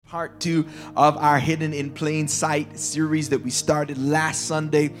Part 2 of our Hidden in Plain Sight series that we started last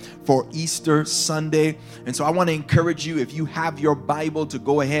Sunday for Easter Sunday. And so I want to encourage you, if you have your Bible, to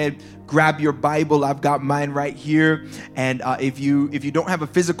go ahead, grab your Bible. I've got mine right here. And if you don't have a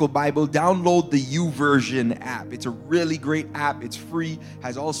physical Bible, download the YouVersion app. It's a really great app. It's free,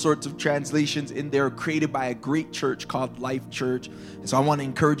 has all sorts of translations in there, created by a great church called Life Church. And so I want to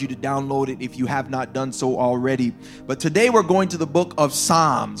encourage you to download it if you have not done so already. But today we're going to the book of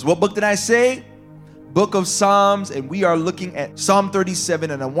Psalms. What book did I say? Book of Psalms, and we are looking at Psalm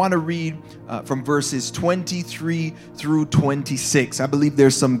 37, and I want to read from verses 23 through 26. I believe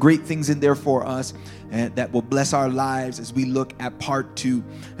there's some great things in there for us that will bless our lives as we look at part 2.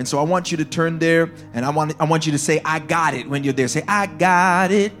 And so I want you to turn there, and I want you to say, I got it when you're there. Say, I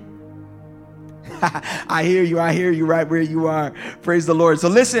got it. I hear you right where you are. Praise the Lord. So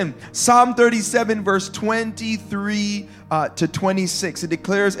listen, Psalm 37, verse 23 to 26. It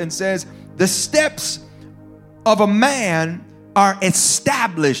declares and says, the steps of a man are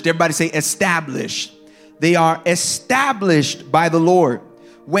established. Everybody say established. They are established by the Lord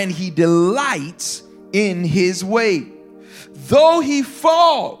when he delights in his way. Though he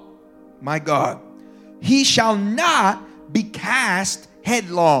fall, my God, he shall not be cast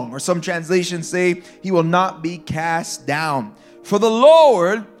headlong. Or some translations say he will not be cast down. For the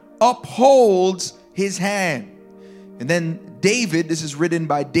Lord upholds his hand. And then David, this is written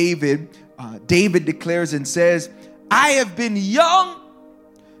by David. David declares and says, I have been young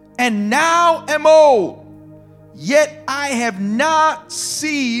and now am old, yet I have not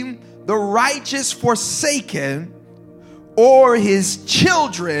seen the righteous forsaken or his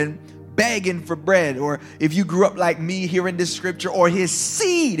children begging for bread. Or if you grew up like me here in this scripture, or his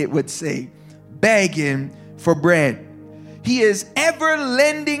seed, it would say, begging for bread. He is ever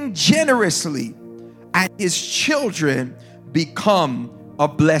lending generously, and his children become a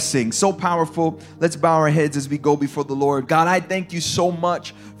blessing. So powerful. Let's bow our heads as we go before the Lord. God, I thank you so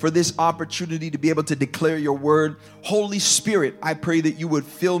much for this opportunity to be able to declare your word. Holy Spirit, I pray that you would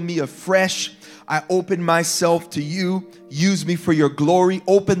fill me afresh. I open myself to you. Use me for your glory.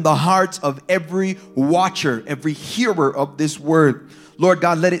 Open the hearts of every watcher, every hearer of this word. Lord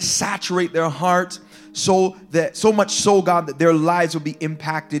God, let it saturate their hearts so much so, God, that their lives will be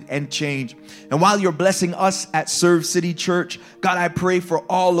impacted and changed. And while you're blessing us at Serve City Church, God, I pray for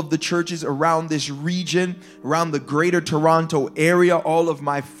all of the churches around this region, around the greater Toronto area, all of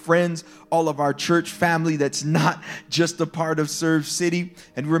my friends, all of our church family that's not just a part of Serve City.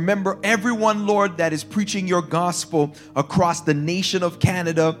 And remember everyone, Lord, that is preaching your gospel across the nation of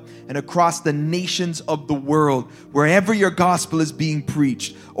Canada and across the nations of the world, wherever your gospel is being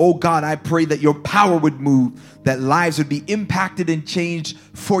preached. Oh God, I pray that your power would move, that lives would be impacted and changed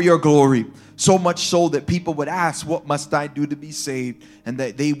for your glory. So much so that people would ask, what must I do to be saved? And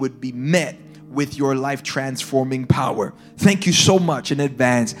that they would be met with your life transforming power. Thank you so much in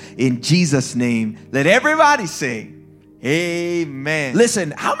advance. In Jesus' name, let everybody say, amen.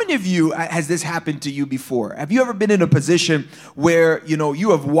 Listen, how many of you, has this happened to you before? Have you ever been in a position where,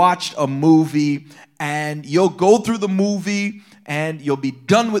 you have watched a movie and you'll go through the movie and you'll be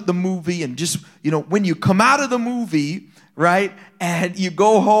done with the movie, and just, when you come out of the movie, right, and you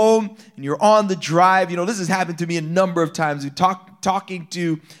go home and you're on the drive, this has happened to me a number of times. Talking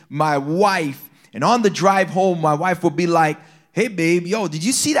to my wife, and on the drive home, my wife will be like, hey babe, did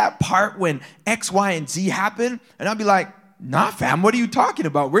you see that part when X, Y, and Z happened? And I'll be like, nah fam, what are you talking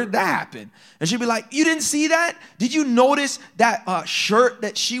about? Where did that happen? And she'll be like, you didn't see that? Did you notice that shirt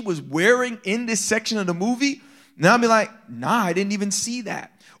that she was wearing in this section of the movie? And I'll be like, nah, I didn't even see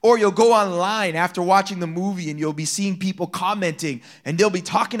that. Or you'll go online after watching the movie and you'll be seeing people commenting, and they'll be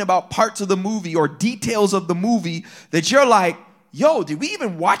talking about parts of the movie or details of the movie that you're like, did we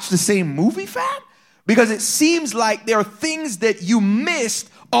even watch the same movie, fam? Because it seems like there are things that you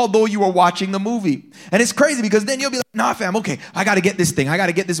missed although you were watching the movie. And it's crazy because then you'll be like, nah, fam, okay, I got to get this thing. I got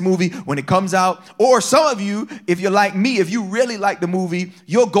to get this movie when it comes out. Or some of you, if you're like me, if you really like the movie,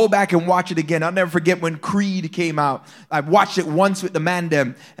 you'll go back and watch it again. I'll never forget when Creed came out. I watched it once with the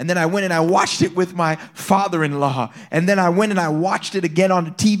Mandem, and then I went and I watched it with my father-in-law. And then I went and I watched it again on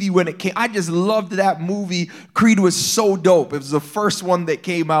the TV when it came. I just loved that movie. Creed was so dope. It was the first one that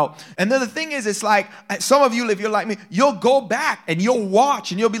came out. And then the thing is, it's like, some of you, if you're like me, you'll go back and you'll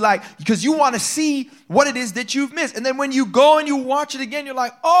watch and you'll be like, because you want to see what it is that you've missed. And then when you go and you watch it again, you're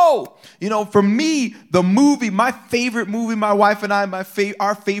like, oh, for me, the movie, my favorite movie, my wife and I,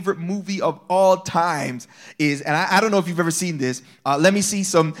 our favorite movie of all times is, and I don't know if you've ever seen this. Let me see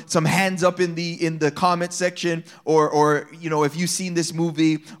some hands up in the comment section, or if you've seen this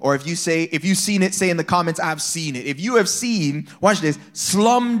movie, or if you've seen it, say in the comments, I've seen it. If you have seen, watch this,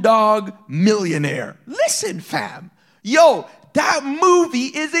 Slumdog Millionaire. Listen, fam. Yo, that movie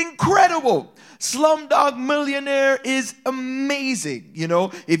is incredible. Slumdog Millionaire is amazing.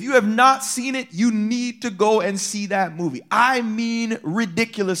 If you have not seen it, you need to go and see that movie. I mean,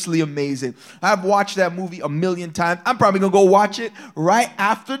 ridiculously amazing. I've watched that movie a million times. I'm probably going to go watch it right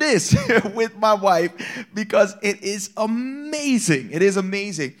after this with my wife because it is amazing. It is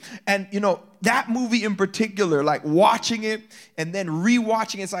amazing. And, that movie in particular, like watching it and then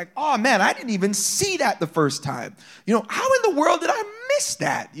rewatching it, it's like, oh man, I didn't even see that the first time. How in the world did I miss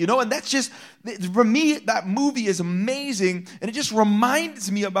that? And that's just, for me, that movie is amazing. And it just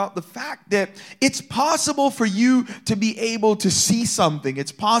reminds me about the fact that it's possible for you to be able to see something.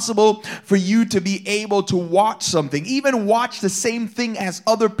 It's possible for you to be able to watch something, even watch the same thing as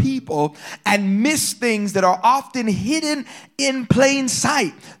other people and miss things that are often hidden in plain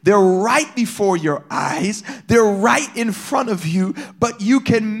sight. They're right before your eyes. They're right in front of you, but you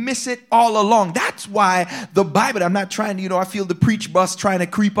can miss it all along. That's why the Bible, I'm not trying to, I feel the preach bus trying to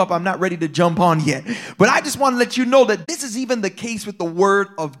creep up. I'm not ready to jump on yet. But I just want to let you know that this is even the case with the Word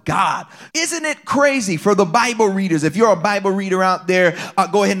of God. Isn't it crazy for the Bible readers? If you're a Bible reader out there,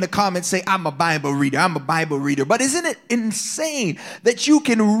 go ahead in the comments, say, I'm a Bible reader. I'm a Bible reader. But isn't it insane that you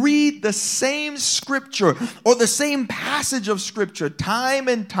can read the same scripture or the same passage of scripture time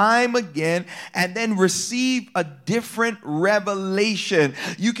and time again and then receive a different revelation?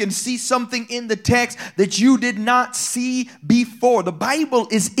 You can see something in the text that you did not see before. The Bible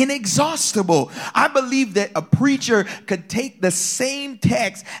is inexhaustible. I believe that a preacher could take the same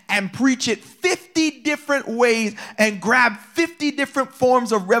text and preach it 50 different ways and grab 50 different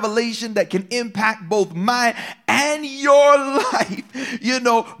forms of revelation that can impact both my and your life,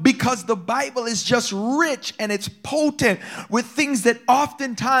 because the Bible is just rich and it's potent with things that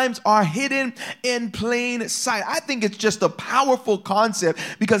oftentimes are hidden in plain sight. I think it's just a powerful concept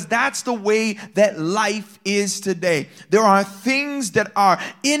because that's the way that life is today. There are things that are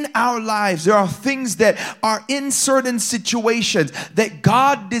in our lives. There are things that are in certain situations that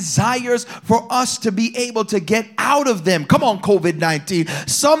God desires for us to be able to get out of them. Come on, COVID-19.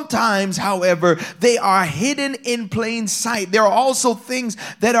 Sometimes, however, they are hidden in plain sight. There are also things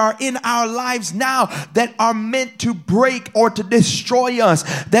that are in our lives now that are meant to break or to destroy us,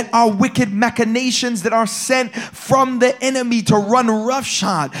 that are wicked machinations that are sent from the enemy to run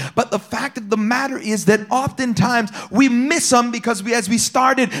roughshod. But the fact of the matter is that oftentimes we miss them because as we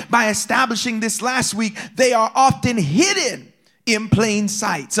started by establishing this last week, they are often hidden in plain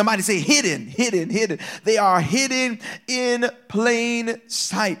sight. Somebody say hidden, hidden, hidden. They are hidden in plain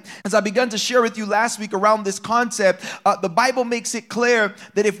sight. As I began to share with you last week around this concept, the Bible makes it clear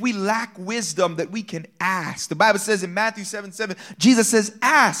that if we lack wisdom, that we can ask. The Bible says in Matthew 7:7, Jesus says,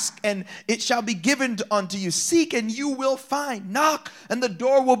 ask and it shall be given unto you. Seek and you will find. Knock and the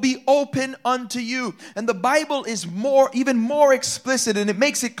door will be open unto you. And the Bible is even more explicit, and it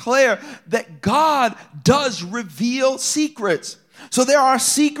makes it clear that God does reveal secrets. So there are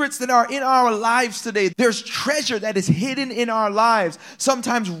secrets that are in our lives today. There's treasure that is hidden in our lives,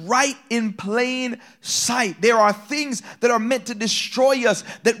 sometimes right in plain sight. There are things that are meant to destroy us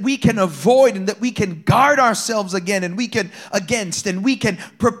that we can avoid and that we can guard ourselves against, and we can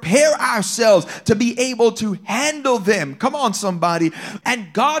prepare ourselves to be able to handle them. Come on, somebody.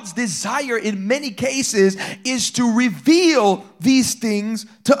 And God's desire in many cases is to reveal these things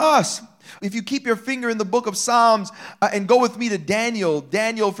to us. If you keep your finger in the book of Psalms and go with me to Daniel.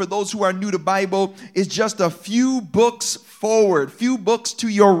 Daniel, for those who are new to Bible, is just a few books forward, few books to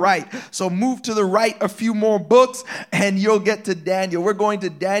your right. So move to the right a few more books and you'll get to Daniel. We're going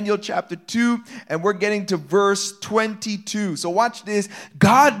to Daniel chapter 2 and we're getting to verse 22. So watch this.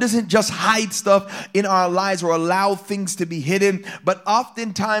 God doesn't just hide stuff in our lives or allow things to be hidden, but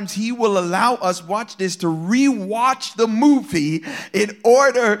oftentimes he will allow us, watch this, to rewatch the movie in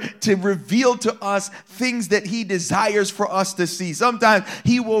order to reveal to us things that he desires for us to see. Sometimes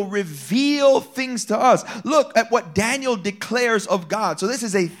he will reveal things to us. Look at what Daniel declares of God. So this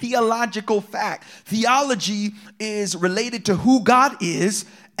is a theological fact. Theology is related to who God is,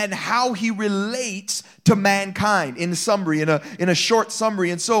 and how he relates to mankind in summary, in a short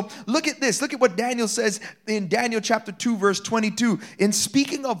summary. And so look at this. Look at what Daniel says in Daniel chapter 2, verse 22. In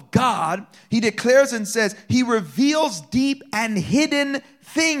speaking of God, he declares and says, he reveals deep and hidden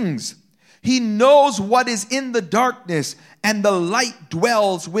things. He knows what is in the darkness, and the light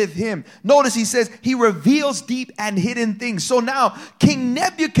dwells with him. Notice he says he reveals deep and hidden things. So now King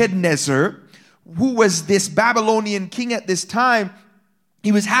Nebuchadnezzar, who was this Babylonian king at this time,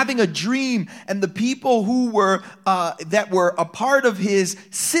 he was having a dream, and the people who were that were a part of his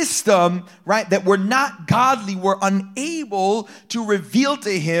system, right, that were not godly, were unable to reveal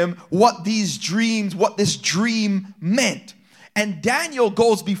to him what this dream meant. And Daniel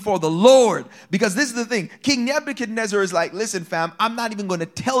goes before the Lord, because this is the thing. King Nebuchadnezzar is like, listen, fam, I'm not even going to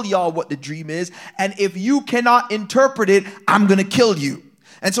tell y'all what the dream is. And if you cannot interpret it, I'm going to kill you.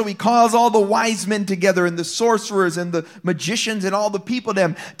 And so he calls all the wise men together and the sorcerers and the magicians and all the people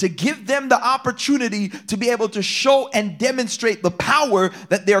them to give them the opportunity to be able to show and demonstrate the power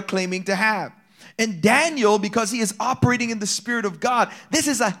that they're claiming to have. And Daniel, because he is operating in the Spirit of God, this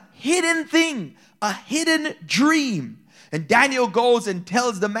is a hidden thing, a hidden dream. And Daniel goes and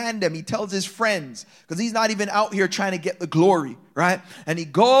tells the man them. He tells his friends, because he's not even out here trying to get the glory, right? And he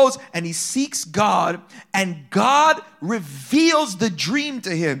goes and he seeks God, and God reveals the dream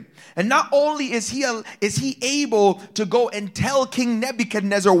to him. And not only is he able to go and tell King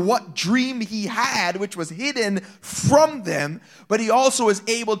Nebuchadnezzar what dream he had, which was hidden from them, but he also is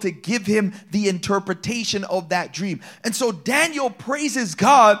able to give him the interpretation of that dream. And so Daniel praises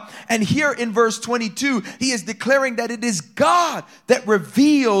God, and here in verse 22, he is declaring that it is God that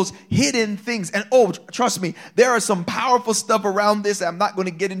reveals hidden things. And oh, trust me, there are some powerful stuff around this that I'm not going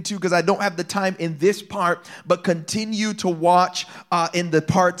to get into because I don't have the time in this part, but continue to watch in the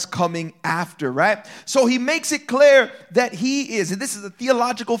parts coming after, right? So he makes it clear that he is, and this is a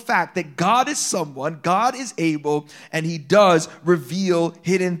theological fact, that God is someone, God is able, and he does reveal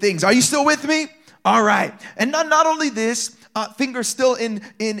hidden things. Are you still with me? All right. And not only this, finger still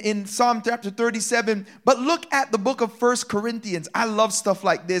in Psalm chapter 37, but look at the book of 1 Corinthians. I love stuff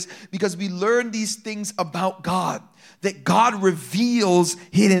like this because we learn these things about God. That God reveals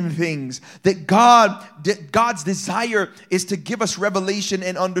hidden things. That God's desire is to give us revelation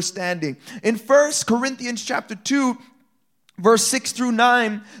and understanding. In 1 Corinthians chapter 2, verse 6 through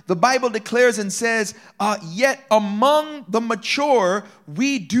 9, the Bible declares and says, yet among the mature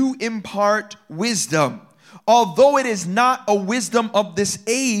we do impart wisdom. Although it is not a wisdom of this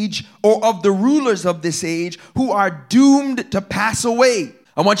age or of the rulers of this age who are doomed to pass away.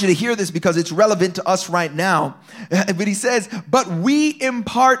 I want you to hear this because it's relevant to us right now. But he says, but we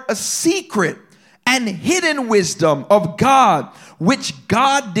impart a secret and hidden wisdom of God, which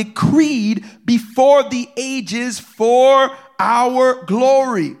God decreed before the ages for our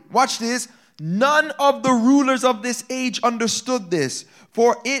glory. Watch this. None of the rulers of this age understood this.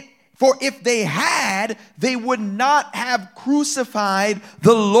 For if they had, they would not have crucified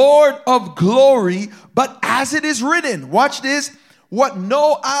the Lord of glory. But as it is written, watch this. What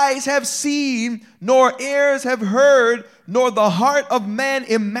no eyes have seen, nor ears have heard, nor the heart of man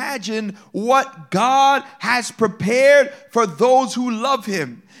imagined, what God has prepared for those who love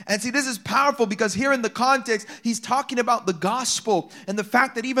him. And see, this is powerful because here in the context, he's talking about the gospel and the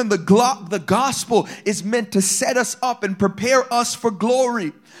fact that even the gospel is meant to set us up and prepare us for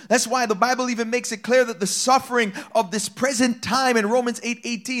glory. That's why the Bible even makes it clear that the suffering of this present time in Romans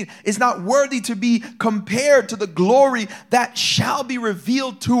 8:18 is not worthy to be compared to the glory that shall be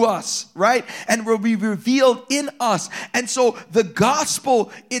revealed to us, right? And will be revealed in us. And so the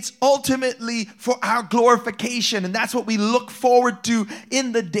gospel, it's ultimately for our glorification. And that's what we look forward to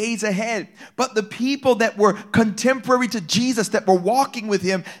in the days ahead. But the people that were contemporary to Jesus, that were walking with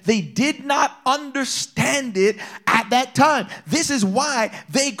him, they did not understand it at that time. This is why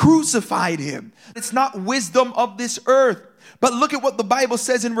they crucified him. It's not wisdom of this earth. But look at what the Bible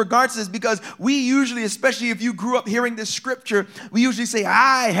says in regards to this, because we usually, especially if you grew up hearing this scripture, we usually say,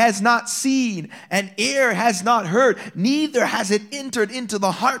 eye has not seen and ear has not heard, neither has it entered into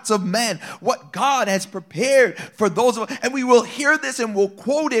the hearts of man what God has prepared for those of us. And we will hear this and we'll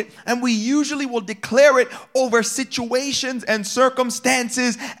quote it, and we usually will declare it over situations and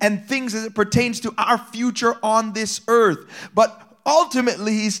circumstances and things as it pertains to our future on this earth. But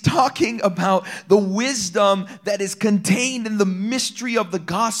ultimately, he's talking about the wisdom that is contained in the mystery of the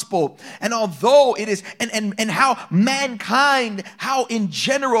gospel. And although it is, and how mankind, how in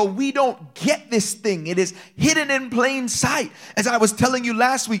general, we don't get this thing. It is hidden in plain sight. As I was telling you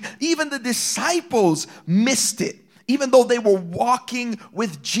last week, even the disciples missed it. even though they were walking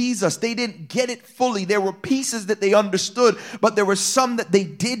with Jesus, they didn't get it fully. There were pieces that they understood, but there were some that they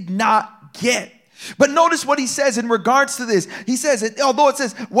did not get. But notice what he says in regards to this. He says, although it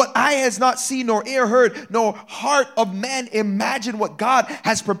says, what eye has not seen, nor ear heard, nor heart of man imagined what God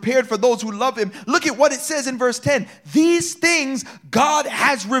has prepared for those who love him. Look at what it says in verse 10. These things God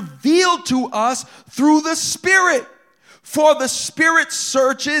has revealed to us through the Spirit. For the Spirit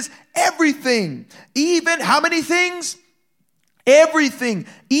searches everything. Even, how many things? Everything.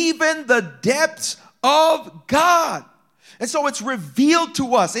 Even the depths of God. And so it's revealed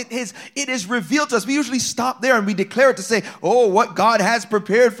to us. It is revealed to us. We usually stop there and we declare it to say, oh, what God has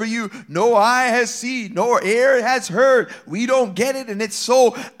prepared for you, no eye has seen, nor ear has heard. We don't get it. And it's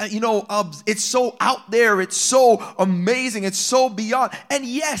so, it's so out there. It's so amazing. It's so beyond. And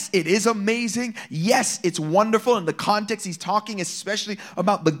yes, it is amazing. Yes, it's wonderful. In the context, he's talking especially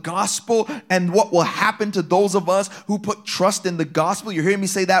about the gospel and what will happen to those of us who put trust in the gospel. You're hearing me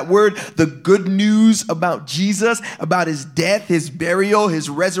say that word, the good news about Jesus, about his death, his burial, his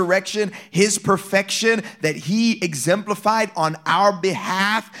resurrection, his perfection that he exemplified on our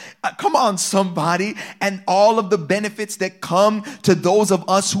behalf. Come on, somebody. And all of the benefits that come to those of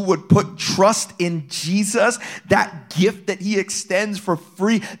us who would put trust in Jesus, that gift that he extends for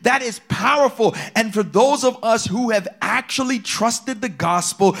free, that is powerful. And for those of us who have actually trusted the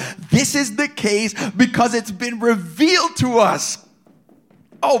gospel, this is the case because it's been revealed to us.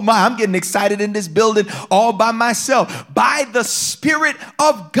 Oh my, I'm getting excited in this building all by myself, by the Spirit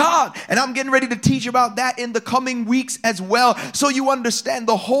of God. And I'm getting ready to teach about that in the coming weeks as well. So you understand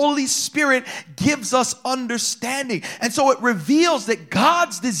the Holy Spirit gives us understanding. And so it reveals that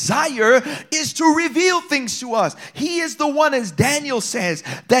God's desire is to reveal things to us. He is the one, as Daniel says,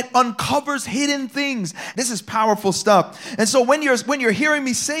 that uncovers hidden things. This is powerful stuff. And so when you're hearing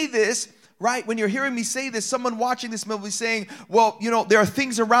me say this, right? When you're hearing me say this, someone watching this will be saying, well, there are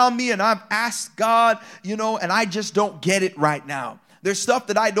things around me and I've asked God, and I just don't get it right now. There's stuff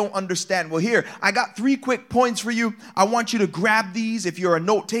that I don't understand. Well, here, I got 3 quick points for you. I want you to grab these. If you're a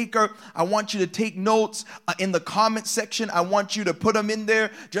note taker, I want you to take notes in the comment section. I want you to put them in there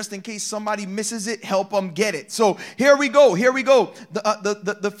just in case somebody misses it, help them get it. So here we go.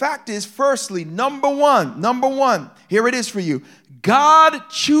 The fact is, firstly, number one, here it is for you. God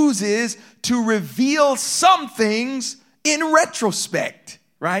chooses to reveal some things in retrospect,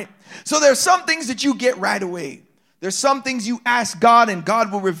 right? So there's some things that you get right away. There's some things you ask God and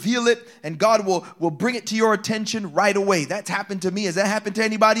God will reveal it and God will bring it to your attention right away. That's happened to me. Has that happened to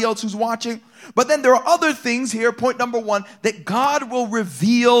anybody else who's watching? But then there are other things here, point number 1, that God will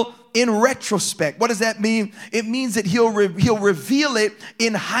reveal in retrospect. What does that mean? It means that he'll reveal it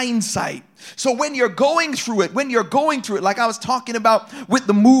in hindsight. So when you're going through it, like I was talking about with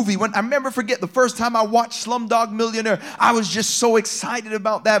the movie, when I forget the first time I watched Slumdog Millionaire, I was just so excited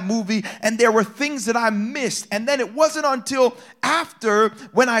about that movie and there were things that I missed. And then it wasn't until after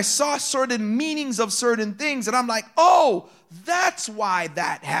when I saw certain meanings of certain things and I'm like, oh, that's why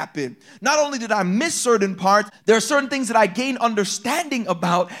that happened. Not only did I miss certain parts, there are certain things that I gained understanding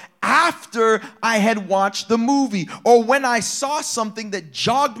about after I had watched the movie or when I saw something that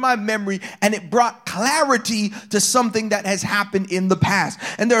jogged my memory and it brought clarity to something that has happened in the past.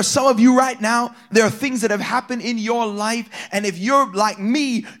 And there are some of you right now, there are things that have happened in your life. And if you're like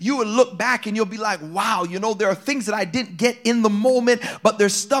me, you will look back and you'll be like, wow, there are things that I didn't get in the moment, but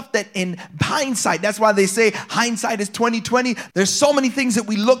there's stuff that in hindsight, that's why they say hindsight is 20/20. There's so many things that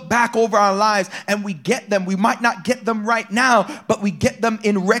we look back over our lives and we get them. We might not get them right now, but we get them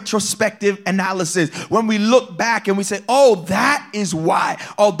in retrospective analysis. When we look back and we say, oh, that is why,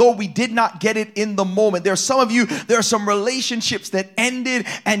 although we did not get it in the moment. There are some of you, there are some relationships that ended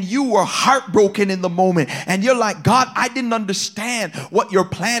and you were heartbroken in the moment. And you're like, God, I didn't understand what your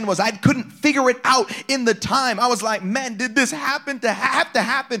plan was. I couldn't figure it out in the time. I was like, man, did this happen to have to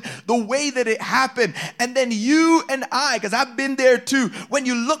happen the way that it happened? And then you and I, because I've been there too, when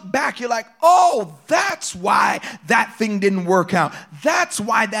you look back, you're like, oh, that's why that thing didn't work out. That's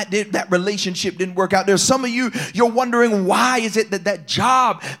why that relationship didn't work out. There's some of you, you're wondering, why is it that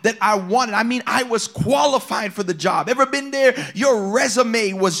job that I wanted? I mean, I was qualified for the job. Ever been there? Your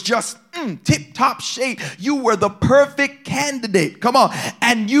resume was just tip-top shape. You were the perfect candidate. Come on.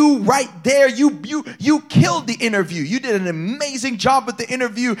 And you right there, you killed the interview. You did an amazing job with the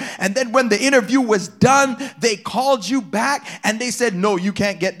interview. And then when the interview was done, they called you back and they said, no, you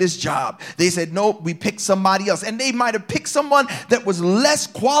can't get this job. They said, no, we picked somebody else. And they might have picked someone that was less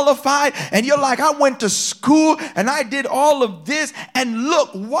qualified. And you're like, I went to school and I did all of this. And look,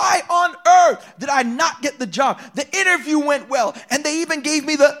 why on earth did I not get the job? The interview went well. And they even gave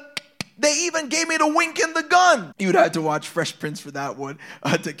me the They even gave me the wink and the gun. You'd have to watch Fresh Prince for that one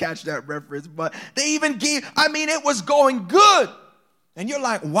to catch that reference. But they even it was going good. And you're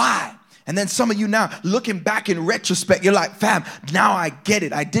like, why? And then some of you now looking back in retrospect, you're like, fam, now I get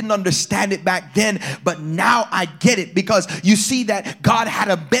it. I didn't understand it back then, but now I get it, because you see that God had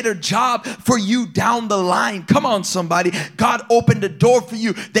a better job for you down the line. Come on, somebody. God opened a door for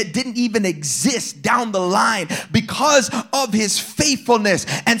you that didn't even exist down the line because of his faithfulness.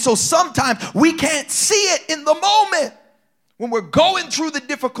 And so sometimes we can't see it in the moment when we're going through the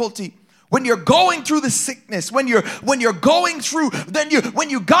difficulty. When you're going through the sickness, when you're going through, when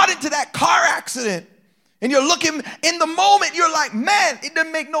you got into that car accident and you're looking in the moment, you're like, man, it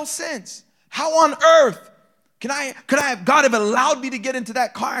doesn't make no sense. How on earth could God have allowed me to get into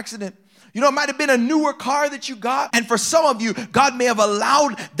that car accident? You know, it might have been a newer car that you got. And for some of you, God may have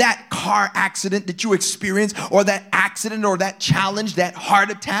allowed that car accident that you experienced, or that accident, or that challenge, that heart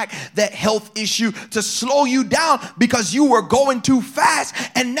attack, that health issue, to slow you down because you were going too fast.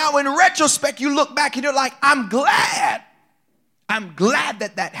 And now in retrospect, you look back and you're like, I'm glad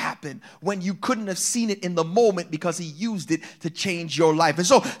that happened, when you couldn't have seen it in the moment, because he used it to change your life. And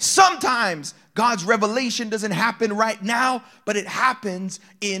so sometimes God's revelation doesn't happen right now, but it happens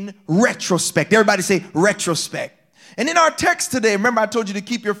in retrospect. Everybody say retrospect. And in our text today, remember I told you to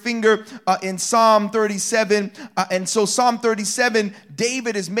keep your finger in Psalm 37. And so Psalm 37,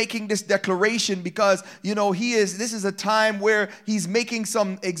 David is making this declaration because, you know, this is a time where he's making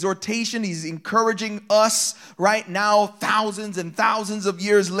some exhortation. He's encouraging us right now, thousands and thousands of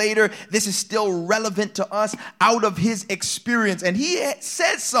years later. This is still relevant to us out of his experience. And he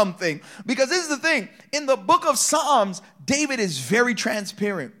says something, because this is the thing. In the book of Psalms, David is very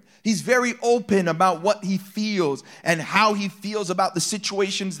transparent. He's very open about what he feels and how he feels about the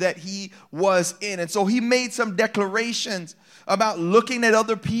situations that he was in. And so he made some declarations about looking at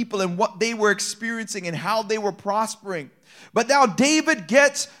other people and what they were experiencing and how they were prospering. But now David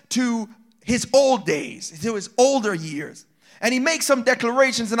gets to his old days, to his older years, and he makes some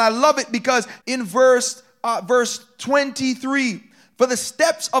declarations. And I love it because in verse 23, for the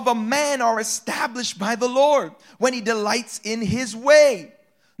steps of a man are established by the Lord when he delights in his way.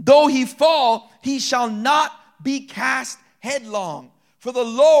 Though he fall, he shall not be cast headlong, for the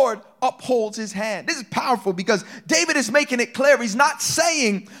Lord upholds his hand. This is powerful because David is making it clear. He's not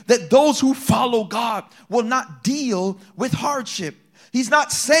saying that those who follow God will not deal with hardship. He's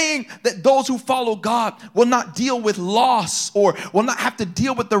not saying that those who follow God will not deal with loss or will not have to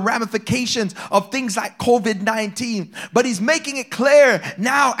deal with the ramifications of things like COVID-19. But he's making it clear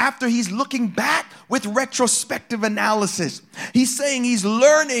now, after he's looking back with retrospective analysis. He's saying he's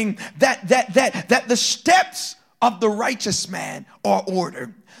learning that the steps of the righteous man are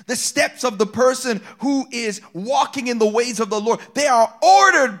ordered. The steps of the person who is walking in the ways of the Lord, they are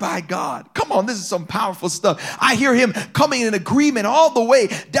ordered by God. Come on, this is some powerful stuff. I hear him coming in agreement all the way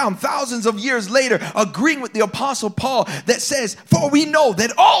down thousands of years later, agreeing with the Apostle Paul that says, for we know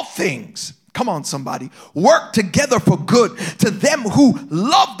that all things, come on somebody, work together for good to them who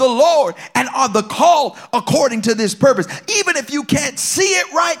love the Lord and are the called according to this purpose. Even if you can't see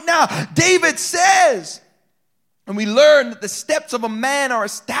it right now, David says, and we learn that the steps of a man are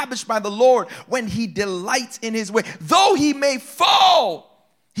established by the Lord when he delights in his way. Though he may fall,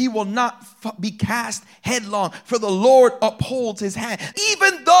 he will not be cast headlong, for the Lord upholds his hand.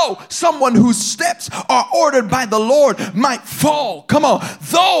 Even though someone whose steps are ordered by the Lord might fall. Come on.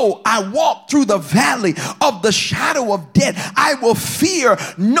 Though I walk through the valley of the shadow of death, I will fear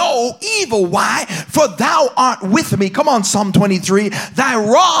no evil. Why? For thou art with me. Come on, Psalm 23. Thy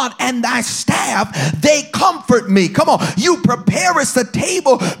rod and thy staff, they comfort me. Come on. You preparest a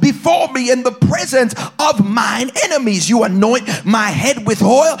table before me in the presence of mine enemies. You anoint my head with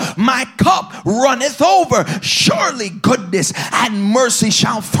oil. My cup runneth over. Surely goodness and mercy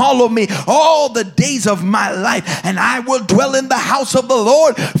shall follow me all the days of my life, and I will dwell in the house of the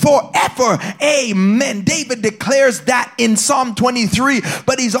Lord forever. Amen. David declares that in Psalm 23,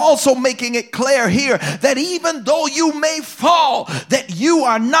 but he's also making it clear here that even though you may fall, that you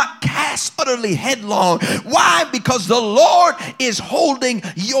are not cast utterly headlong. Why? Because the Lord is holding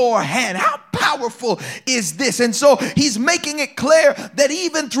your hand. How powerful is this? And so he's making it clear that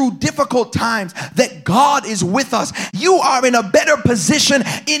even through difficult times, that God is with us. You are in a better position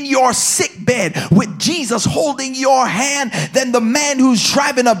in your sick bed with Jesus holding your hand than the man who's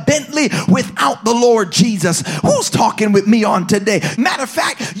driving a Bentley without the Lord Jesus. Who's talking with me on today? Matter of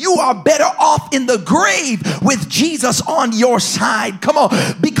fact, you are better off in the grave with Jesus on your side. Come on,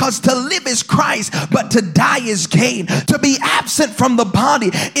 because to To live is Christ, but to die is gain. To be absent from the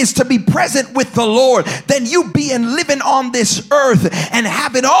body is to be present with the Lord. Then you being living on this earth and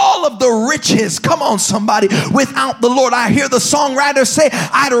having all of the riches, come on somebody, without the Lord. I hear the songwriter say,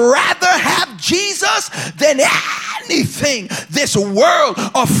 I'd rather have Jesus than anything this world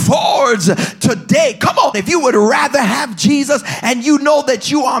affords today. Come on, if you would rather have Jesus and you know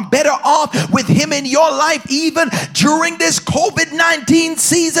that you are better off with him in your life, even during this COVID-19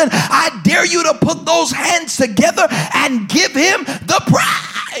 season, I dare you to put those hands together and give him the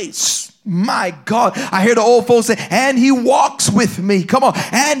praise. My God, I hear the old folks say, and he walks with me. Come on.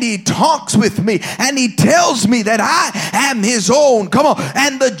 And he talks with me. And he tells me that I am his own. Come on.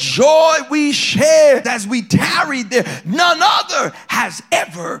 And the joy we share as we tarry there, none other has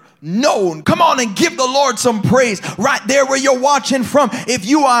ever known. Come on and give the Lord some praise right there where you're watching from. If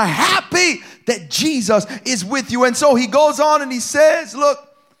you are happy that Jesus is with you. And so he goes on and he says, look,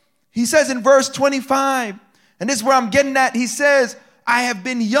 he says in verse 25, and this is where I'm getting at. He says, I have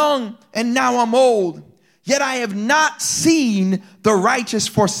been young and now I'm old, yet I have not seen the righteous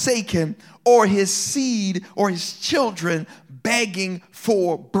forsaken or his seed or his children begging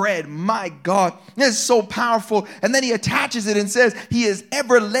for bread. My God, this is so powerful. And then he attaches it and says, he is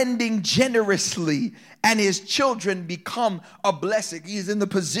ever lending generously and his children become a blessing. He is in the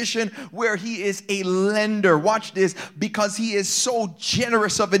position where he is a lender. Watch this, because he is so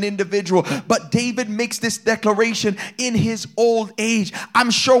generous of an individual. But David makes this declaration in his old age. I'm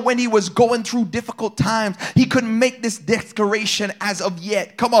sure when he was going through difficult times, he couldn't make this declaration as of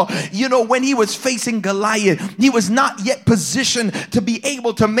yet. Come on. You know, when he was facing Goliath, he was not yet positioned to be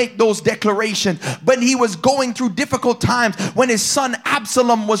able to make those declarations. But he was going through difficult times when his son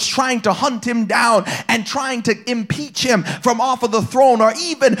Absalom was trying to hunt him down and trying to impeach him from off of the throne, or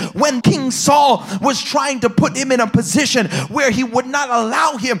even when King Saul was trying to put him in a position where he would not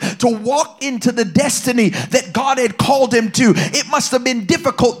allow him to walk into the destiny that God had called him to. It must have been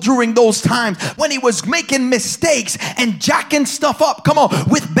difficult during those times when he was making mistakes and jacking stuff up, come on,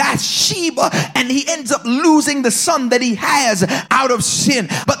 with Bathsheba, and he ends up losing the son that he has out of sin.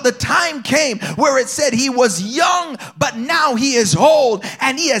 But the time came where it said he was young, but now he is old,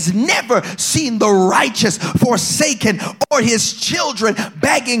 and he has never seen the righteous forsaken or his children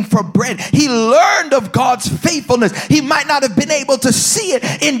begging for bread. He learned of God's faithfulness. He might not have been able to see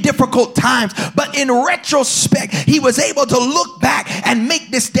it in difficult times, but in retrospect, he was able to look back and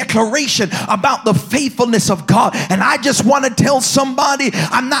make this declaration about the faithfulness of God. And I just want to tell somebody,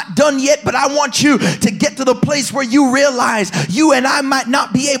 I'm not done yet, but I want you to get to the place where you realize you and I might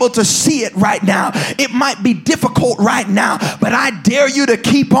not be able to see it right now. It might be difficult right now, but I dare you to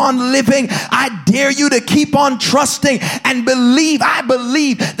keep on living. I dare you to keep on trusting and believe. I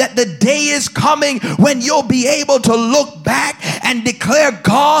believe that the day is coming when you'll be able to look back and declare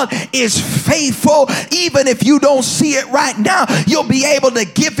God is faithful. Even if you don't see it right now, you'll be able to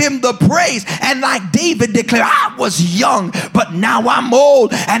give him the praise. And like David declared, I was young, but now I'm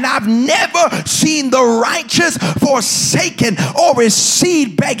old, and I've never seen the righteous forsaken or his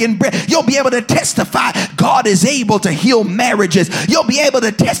seed begging bread. You'll be able to testify God is able to heal marriages. You'll be able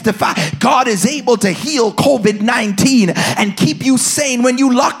to testify God is able to heal COVID-19 and keep you sane when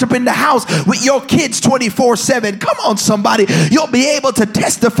you locked up in the house with your kids 24/7. Come on, somebody. You'll be able to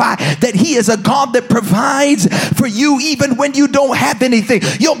testify that he is a God that provides for you even when you don't have anything.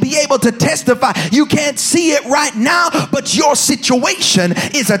 You'll be able to testify. You can't see it right now, but your situation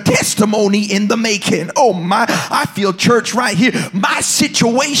is a testimony in the making. Oh my, I feel church right here. My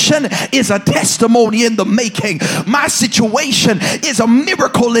situation is a testimony in the making. My situation is a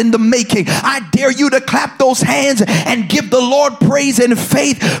miracle in the making. I dare you to clap those hands and give the Lord praise and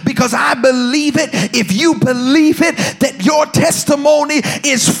faith, because I believe it. If you believe it, that your testimony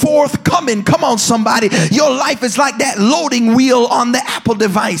is forthcoming. Come on, somebody. Your life is like that loading wheel on the Apple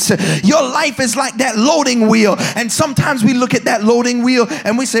device. Your life is like that loading wheel. And sometimes we look at that loading wheel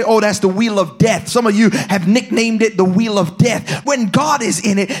and we say, oh, that's the wheel of death. Some of you have nicknamed it the wheel of death. When God is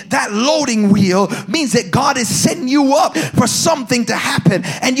in it, that loading wheel means that God is setting you up for something to happen.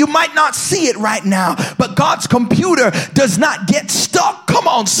 And you might not see it right now, but God's computer does not get stuck. Come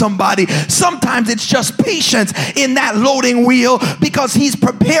on, somebody. Sometimes it's just patience in that loading wheel, because he's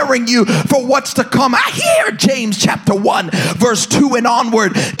preparing you for what's to come. I hear James chapter 1 verse 2 and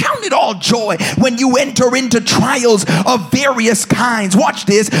onward. Count it all joy when you enter into trials of various kinds. Watch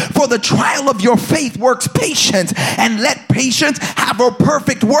this. For the trial of your faith works patience, and let patience have a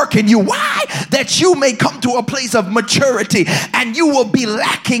perfect work in you. Why? That you may come to a place of maturity and you will be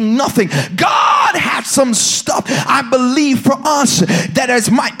lacking nothing. God God has some stuff, I believe, for us that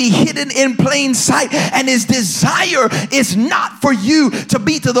might be hidden in plain sight. And his desire is not for you to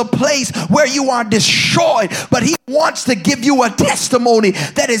be to the place where you are destroyed, but he wants to give you a testimony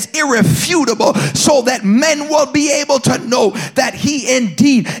that is irrefutable, so that men will be able to know that he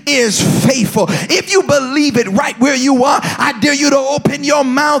indeed is faithful. If you believe it right where you are, I dare you to open your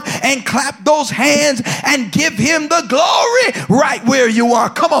mouth and clap those hands and give him the glory right where you are.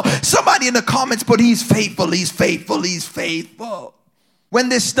 Come on, somebody in the comments put, he's faithful, he's faithful, he's faithful. When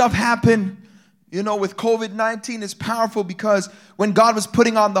this stuff happened, you know, with COVID-19, it's powerful, because when God was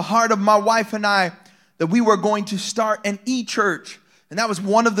putting on the heart of my wife and I that we were going to start an e-church, and that was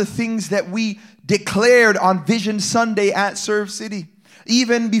one of the things that we declared on Vision Sunday at Serve City.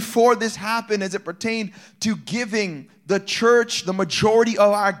 Even before this happened, as it pertained to giving, the church, the majority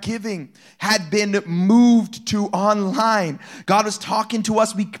of our giving had been moved to online. God was talking to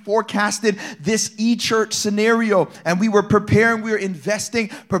us. We forecasted this e-church scenario, and we were preparing, we were investing,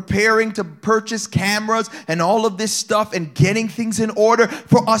 preparing to purchase cameras and all of this stuff and getting things in order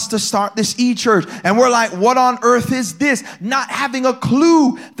for us to start this e-church. And we're like, what on earth is this? Not having a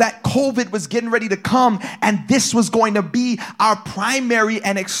clue that COVID was getting ready to come, and this was going to be our primary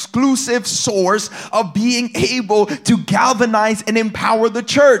and exclusive source of being able to galvanize and empower the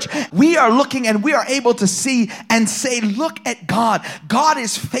church. We are looking and we are able to see and say, look at God. God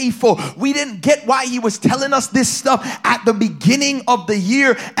is faithful. We didn't get why he was telling us this stuff at the beginning of the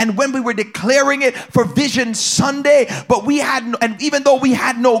year and when we were declaring it for Vision Sunday, but and even though we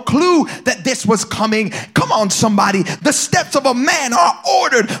had no clue that this was coming, come on somebody, the steps of a man are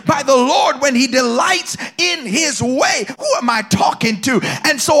ordered by the Lord when he delights in his way. Who am I talking to?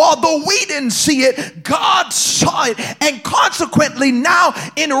 And so although we didn't see it, God saw it. And consequently now,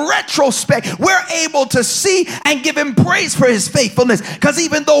 in retrospect, we're able to see and give him praise for his faithfulness. Because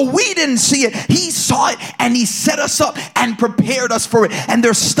even though we didn't see it, he saw it and he set us up and prepared us for it. And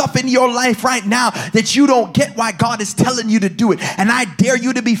there's stuff in your life right now that you don't get why God is telling you to do it. And I dare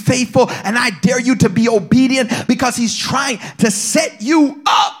you to be faithful, and I dare you to be obedient, because he's trying to set you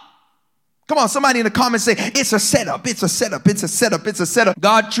up. Come on, somebody in the comments say, it's a setup, it's a setup, it's a setup, it's a setup.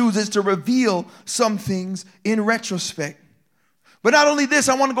 God chooses to reveal some things in retrospect. But not only this,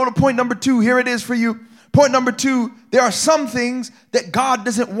 I want to go to point number 2. Here it is for you. Point number 2, there are some things that God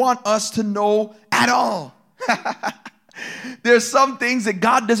doesn't want us to know at all. There's some things that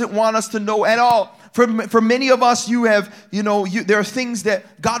God doesn't want us to know at all. For many of us, there are things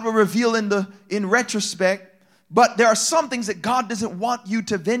that God will reveal in retrospect. But there are some things that God doesn't want you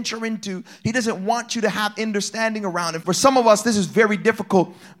to venture into. He doesn't want you to have understanding around it. For some of us, this is very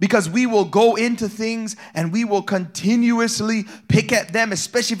difficult, because we will go into things and we will continuously pick at them,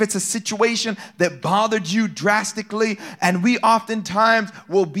 especially if it's a situation that bothered you drastically. And we oftentimes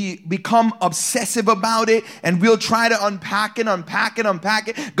will become obsessive about it, and we'll try to unpack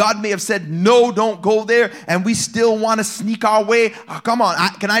it. God may have said, no, don't go there. And we still want to sneak our way. Oh, come on.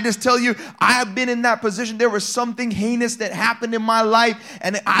 Can I just tell you, I have been in that position. There was something heinous that happened in my life,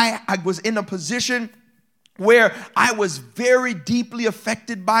 and I was in a position where I was very deeply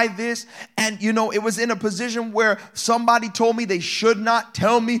affected by this. And it was in a position where somebody told me they should not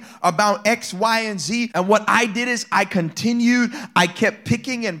tell me about X, Y, and Z. And what I did is I continued. I kept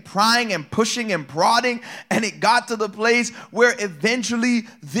picking and prying and pushing and prodding, and it got to the place where eventually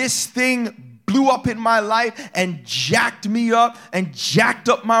this thing blew up in my life and jacked me up and jacked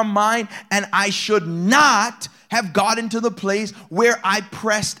up my mind. And I should not have gotten to the place where I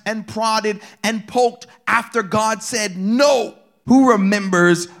pressed and prodded and poked after God said no. Who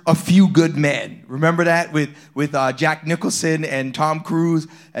remembers A Few Good Men? Remember that with Jack Nicholson and Tom Cruise?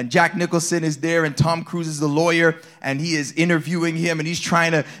 And Jack Nicholson is there, and Tom Cruise is the lawyer, and he is interviewing him, and he's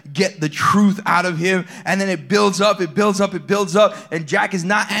trying to get the truth out of him. And then it builds up, and Jack is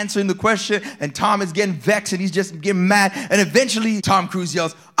not answering the question, and Tom is getting vexed, and he's just getting mad. And eventually, Tom Cruise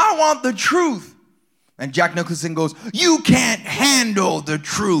yells, "I want the truth." And Jack Nicholson goes, "You can't handle the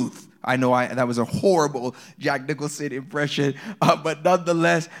truth." I know that was a horrible Jack Nicholson impression, but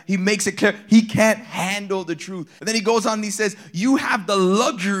nonetheless, he makes it clear he can't handle the truth. And then he goes on and he says, "You have the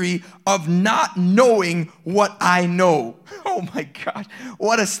luxury of not knowing what I know." Oh my gosh,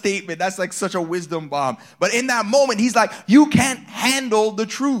 what a statement. That's like such a wisdom bomb. But in that moment, he's like, you can't handle the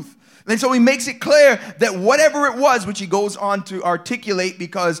truth. And so he makes it clear that whatever it was, which he goes on to articulate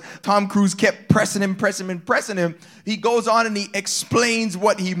because Tom Cruise kept pressing him, he goes on and he explains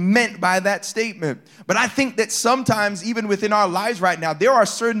what he meant by that statement. But I think that sometimes, even within our lives right now, there are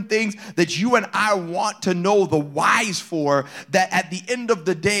certain things that you and I want to know the whys for, that at the end of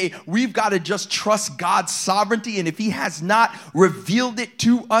the day, we've got to just trust God's sovereignty. And if he has not revealed it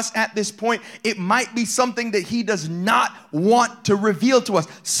to us at this point, it might be something that he does not want to reveal to us.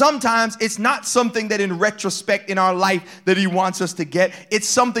 Sometimes it's not something that in retrospect in our life that he wants us to get. It's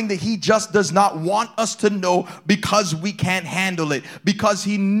something that he just does not want us to know because we can't handle it. Because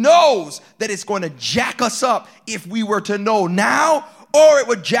he knows that it's going to jack us up if we were to know now, or it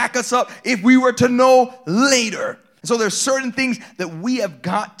would jack us up if we were to know later. So there's certain things that we have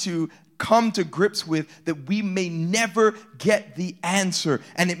got to come to grips with, that we may never get the answer,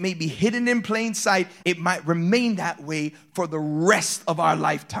 and it may be hidden in plain sight. It might remain that way for the rest of our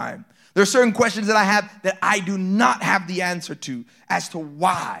lifetime. There are certain questions that I have that I do not have the answer to as to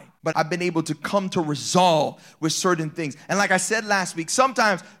why, but I've been able to come to resolve with certain things. And like I said last week,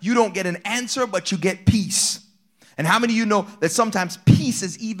 sometimes you don't get an answer, but you get peace. And how many of you know that sometimes peace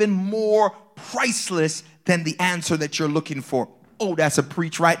is even more priceless than the answer that you're looking for? Oh, that's a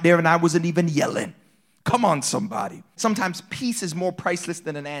preach right there, and I wasn't even yelling. Come on, somebody. Sometimes peace is more priceless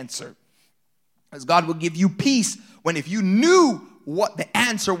than an answer. As God will give you peace when if you knew what the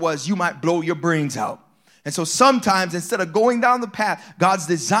answer was, you might blow your brains out. And so sometimes instead of going down the path, God's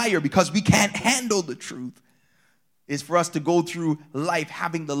desire, because we can't handle the truth, is for us to go through life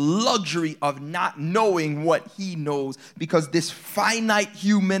having the luxury of not knowing what he knows, because this finite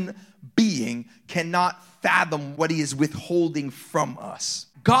human being cannot fathom what he is withholding from us.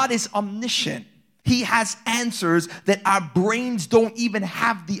 God is omniscient. He has answers that our brains don't even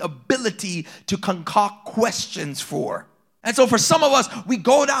have the ability to concoct questions for. And so for some of us, we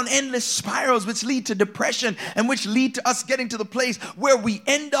go down endless spirals which lead to depression and which lead to us getting to the place where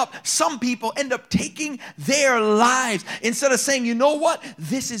some people end up taking their lives instead of saying, you know what?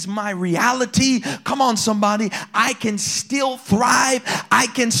 This is my reality. Come on, somebody. I can still thrive. I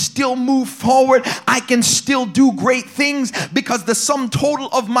can still move forward. I can still do great things because the sum total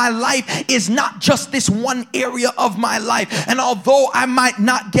of my life is not just this one area of my life. And although I might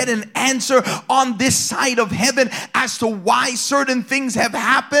not get an answer on this side of heaven as to why certain things have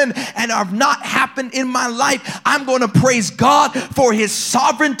happened and have not happened in my life, I'm going to praise God for his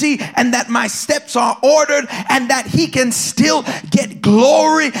sovereignty and that my steps are ordered and that he can still get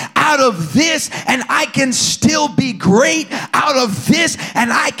glory out of this, and I can still be great out of this,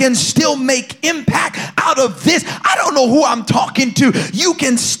 and I can still make impact out of this. I don't know who I'm talking to. You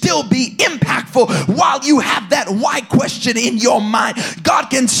can still be impactful while you have that why question in your mind. God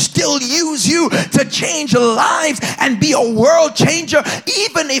can still use you to change lives and be a world changer,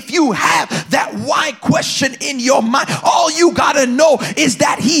 even if you have that why question in your mind. All you gotta know is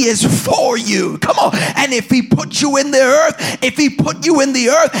that he is for you. Come on. And if he put you in the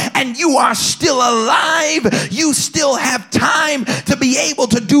earth and you are still alive, you still have time to be able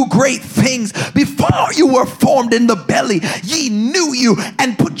to do great things. Before you were formed in the belly, he knew you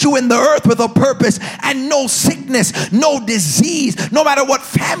and put you in the earth with a purpose, and no sickness, no disease, no matter what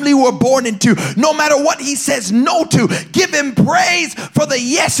family you were born into, no matter what he says no to, give him praise for the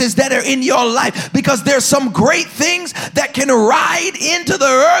yeses that are in your life, because there's some great things that can ride into the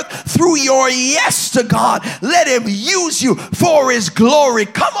earth through your yes to God. Let him use you for his glory.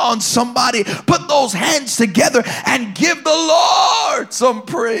 Come on, somebody, put those hands together and give the Lord some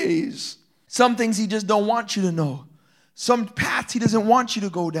praise. Some things he just don't want you to know. Some paths he doesn't want you to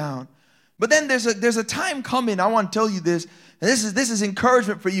go down. But then there's a time coming, I want to tell you this, and this is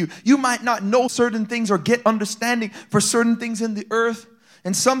encouragement for you. You might not know certain things or get understanding for certain things in the earth,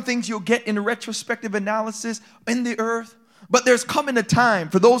 and some things you'll get in retrospective analysis in the earth. But there's coming a time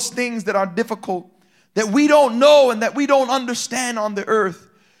for those things that are difficult, that we don't know and that we don't understand on the earth.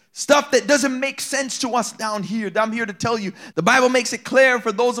 Stuff that doesn't make sense to us down here. I'm here to tell you, the Bible makes it clear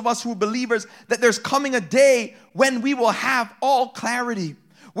for those of us who are believers that there's coming a day when we will have all clarity.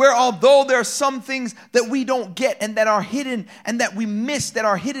 Where although there are some things that we don't get and that are hidden and that we miss, that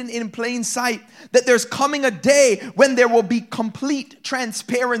are hidden in plain sight, that there's coming a day when there will be complete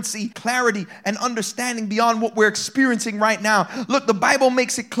transparency, clarity, and understanding beyond what we're experiencing right now. Look, the Bible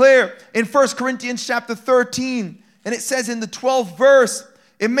makes it clear in 1 Corinthians chapter 13, and it says in the 12th verse,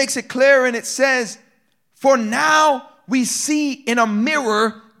 it makes it clear and it says, "For now we see in a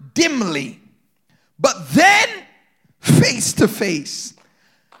mirror dimly, but then face to face.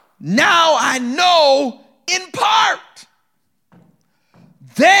 Now I know in part.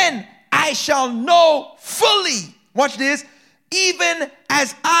 Then I shall know fully." Watch this. even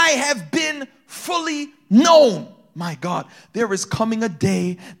as I have been fully known. My God, there is coming a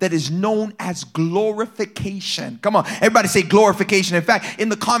day that is known as glorification. Come on, everybody say glorification. In fact, in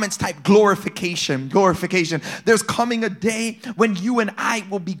the comments type glorification, glorification. There's coming a day when you and I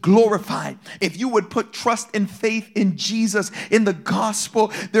will be glorified. If you would put trust and faith in Jesus, in the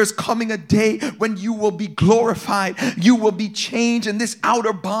gospel, there's coming a day when you will be glorified. You will be changed in this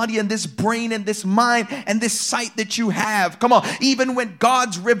outer body and this brain and this mind and this sight that you have. Come on, even when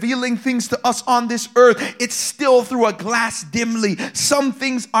God's revealing things to us on this earth, it's still through a glass dimly. Some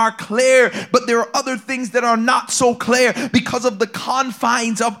things are clear, but there are other things that are not so clear because of the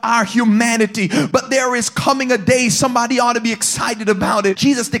confines of our humanity. But there is coming a day, somebody ought to be excited about it.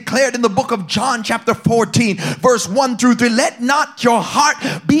 Jesus declared in the book of John chapter 14 verse 1 through 3, let not your heart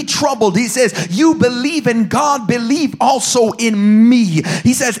be troubled. He says, you believe in God, believe also in me.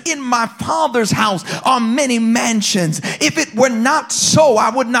 He says, in my Father's house are many mansions. If it were not so,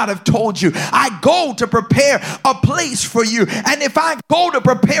 I would not have told you. I go to prepare a place for you. And if I go to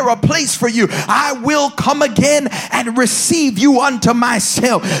prepare a place for you, I will come again and receive you unto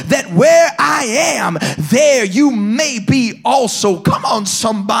myself, that where I am, there you may be also. Come on,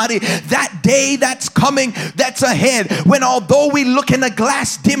 somebody. That day that's coming, that's ahead, when although we look in a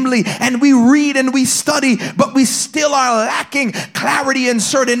glass dimly and we read and we study, but we still are lacking clarity in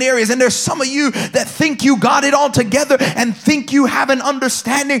certain areas. And there's some of you that think you got it all together and think you have an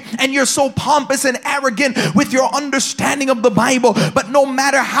understanding, and you're so pompous and arrogant with your understanding of the Bible. But no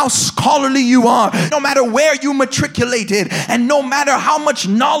matter how scholarly you are, no matter where you matriculated, and no matter how much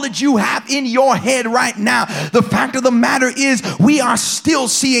knowledge you have in your head right now, the fact of the matter is we are still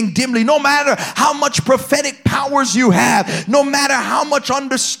seeing dimly. No matter how much prophetic powers you have, no matter how much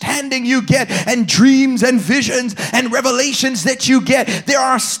understanding you get and dreams and visions and revelations that you get, there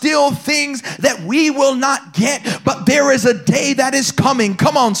are still things that we will not get. But there is a day that is coming,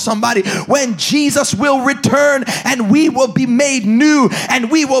 come on somebody, when Jesus will return and we will be made new,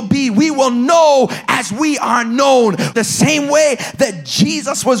 and we will know as we are known. The same way that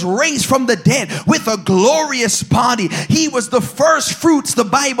Jesus was raised from the dead with a glorious body. He was the first fruits, the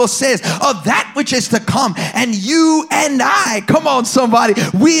Bible says, of that which is to come. And you and I, come on somebody,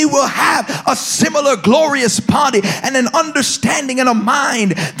 we will have a similar glorious body and an understanding and a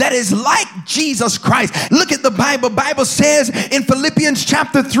mind that is like Jesus Christ. Look at the Bible. Bible says in Philippians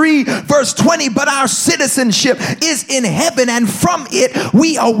chapter 3 verse 20, but our citizenship is in heaven, and from it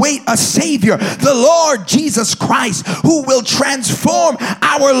we await a Savior, the Lord Jesus Christ, who will transform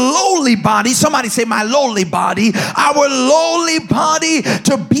our lowly body. Somebody say my lowly body. Our lowly body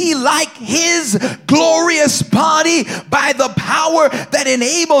to be like his glorious body by the power that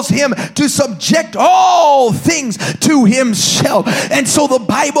enables him to subject all things to himself. And so the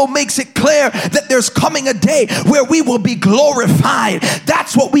Bible makes it clear that there's coming a day where we will be glorified.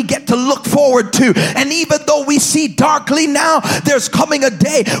 That's what we get to look forward to. And even though we see darkly now, there's coming a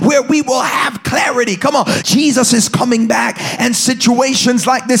day where we will have clarity. Come on, Jesus is coming back, and situations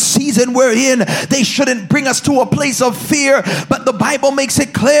like this season we're in, they shouldn't bring us to a place of fear. But the Bible makes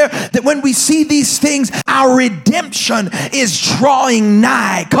it clear that when we see these things, our redemption is drawing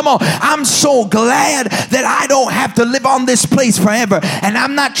nigh. Come on, I'm so glad that I don't have to live on this place forever, and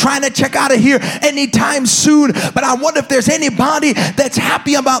I'm not trying to check out of here anytime soon. But I wonder if there's anybody that's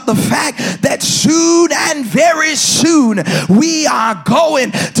happy about the fact that soon and very soon we are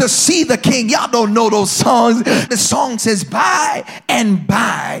going to see the King. Y'all don't know those songs. The song says, by and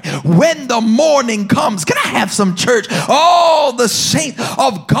by, when the morning comes. Can I have some church? All the saints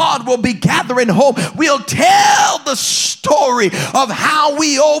of God will be gathering home. We'll tell the story of how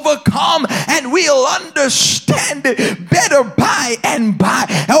we overcome, and we'll understand it better by and by.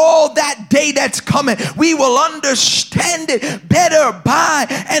 Oh, that day that's coming, we will understand it better by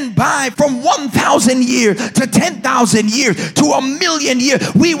and by. From 1,000 years to 10,000 years to 1,000,000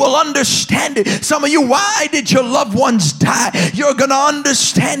 years, we will understand it. Some of you, why did your loved ones die? You're gonna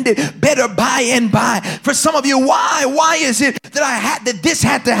understand it better by and by. For some of you, why is it that this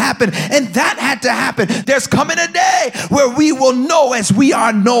had to happen and that had to happen? There's coming a day where we will know as we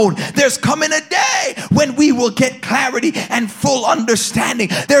are known. There's coming a day when we will get clarity and full understanding.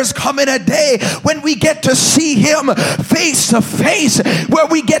 There's coming a day when we get to see him face to face, where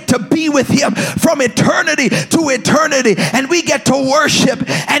we get to be with him from eternity to eternity, and we get to worship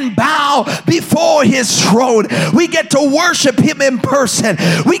and bow before his throne. We get to worship him in person.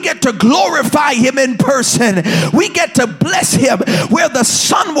 We get to glorify him in person. We get to bless him where the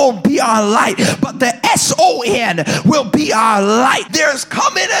sun won't be our light, but the S-O-N will be our light. There's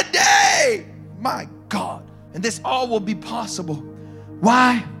coming a day, my God, and this all will be possible.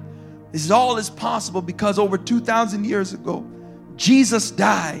 Why? This all is possible because over 2,000 years ago, Jesus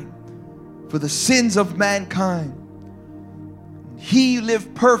died for the sins of mankind. He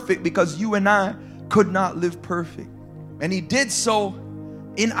lived perfect because you and I could not live perfect. And he did so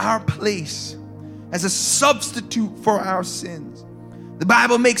in our place as a substitute for our sins. The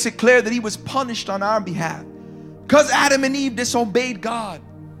Bible makes it clear that he was punished on our behalf because Adam and Eve disobeyed God.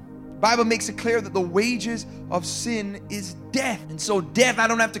 The Bible makes it clear that the wages of sin is death. And so death, I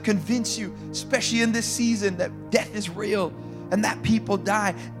don't have to convince you, especially in this season, that death is real and that people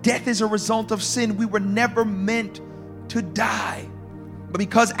die. Death is a result of sin. We were never meant to die. But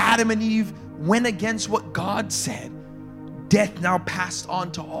because Adam and Eve went against what God said, death now passed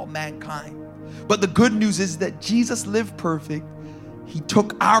on to all mankind. But the good news is that Jesus lived perfect. He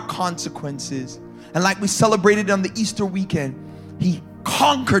took our consequences. And like we celebrated on the Easter weekend, he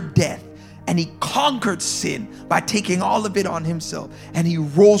conquered death and he conquered sin by taking all of it on himself. And he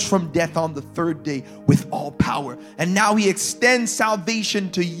rose from death on the third day with all power. And now he extends salvation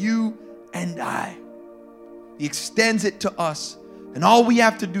to you and I. He extends it to us. And all we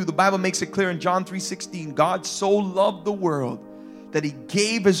have to do, the Bible makes it clear in John 3:16, God so loved the world that he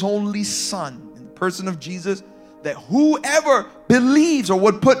gave his only son in the person of Jesus, that whoever believes or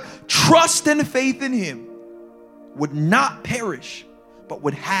would put trust and faith in him would not perish, but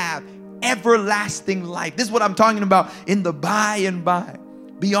would have everlasting life. This is what I'm talking about in the by and by.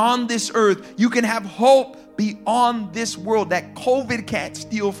 Beyond this earth, you can have hope beyond this world that COVID can't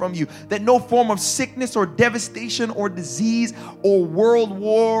steal from you, that no form of sickness or devastation or disease or world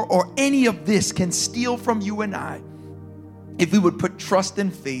war or any of this can steal from you and I, if we would put trust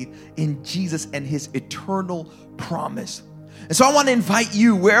and faith in Jesus and his eternal promise. And so I want to invite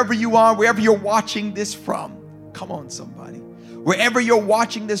you, wherever you are, wherever you're watching this from, come on somebody, wherever you're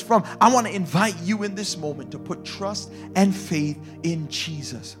watching this from, I want to invite you in this moment to put trust and faith in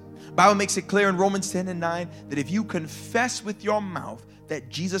Jesus. The Bible makes it clear in Romans 10:9 that if you confess with your mouth that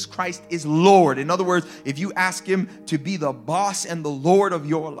Jesus Christ is Lord, in other words, if you ask him to be the boss and the Lord of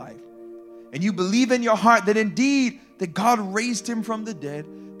your life, and you believe in your heart that indeed that God raised him from the dead,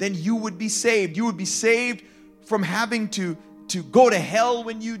 then you would be saved. You would be saved from having to go to hell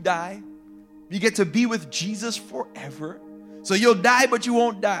when you die. You get to be with Jesus forever. So you'll die, but you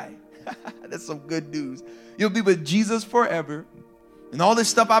won't die. That's some good news. You'll be with Jesus forever. And all this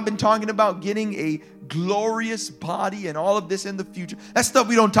stuff I've been talking about, getting a glorious body and all of this in the future, that's stuff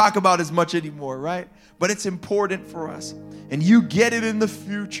we don't talk about as much anymore, right? But it's important for us. And you get it in the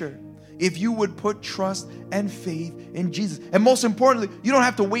future if you would put trust and faith in Jesus. And most importantly, you don't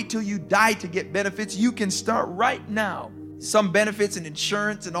have to wait till you die to get benefits. You can start right now. Some benefits and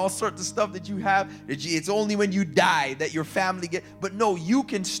insurance and all sorts of stuff that you have, it's only when you die that your family get. But no, you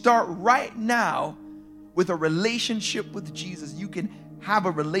can start right now with a relationship with Jesus. You can have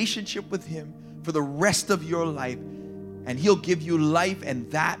a relationship with him for the rest of your life, and he'll give you life and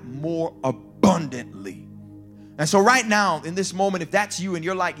that more abundantly. And so right now, in this moment, if that's you and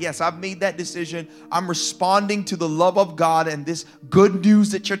you're like, yes, I've made that decision, I'm responding to the love of God and this good news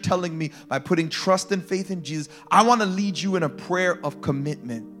that you're telling me by putting trust and faith in Jesus, I want to lead you in a prayer of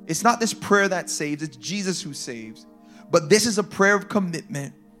commitment. It's not this prayer that saves, it's Jesus who saves. But this is a prayer of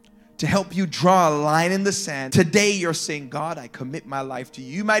commitment to help you draw a line in the sand. Today you're saying, God, I commit my life to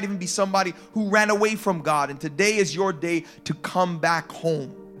you. You might even be somebody who ran away from God, and today is your day to come back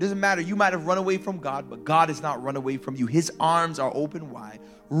home. It doesn't matter. You might have run away from God, but God has not run away from you. His arms are open wide,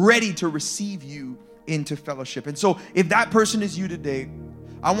 ready to receive you into fellowship. And so if that person is you today,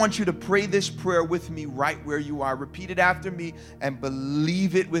 I want you to pray this prayer with me right where you are. Repeat it after me and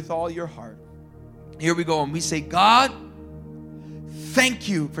believe it with all your heart. Here we go. And we say, God, thank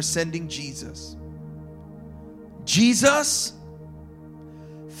you for sending Jesus. Jesus,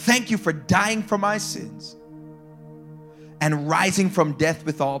 thank you for dying for my sins and rising from death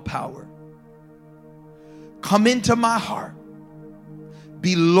with all power. Come into my heart.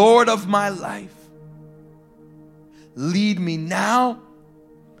 Be Lord of my life. Lead me now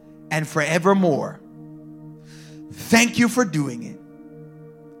and forevermore. Thank you for doing it.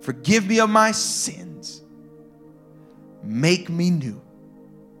 Forgive me of my sins. Make me new.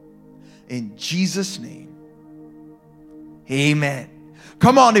 In Jesus' name, amen.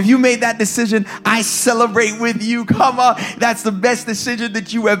 Come on, if you made that decision, I celebrate with you. Come on, that's the best decision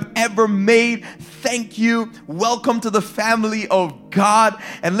that you have ever made. Thank you. Welcome to the family of God.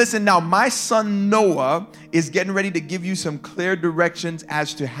 And listen now, my son Noah is getting ready to give you some clear directions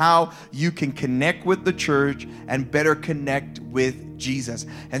as to how you can connect with the church and better connect with Jesus.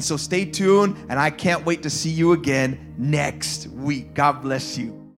 And so stay tuned, and I can't wait to see you again next week. God bless you.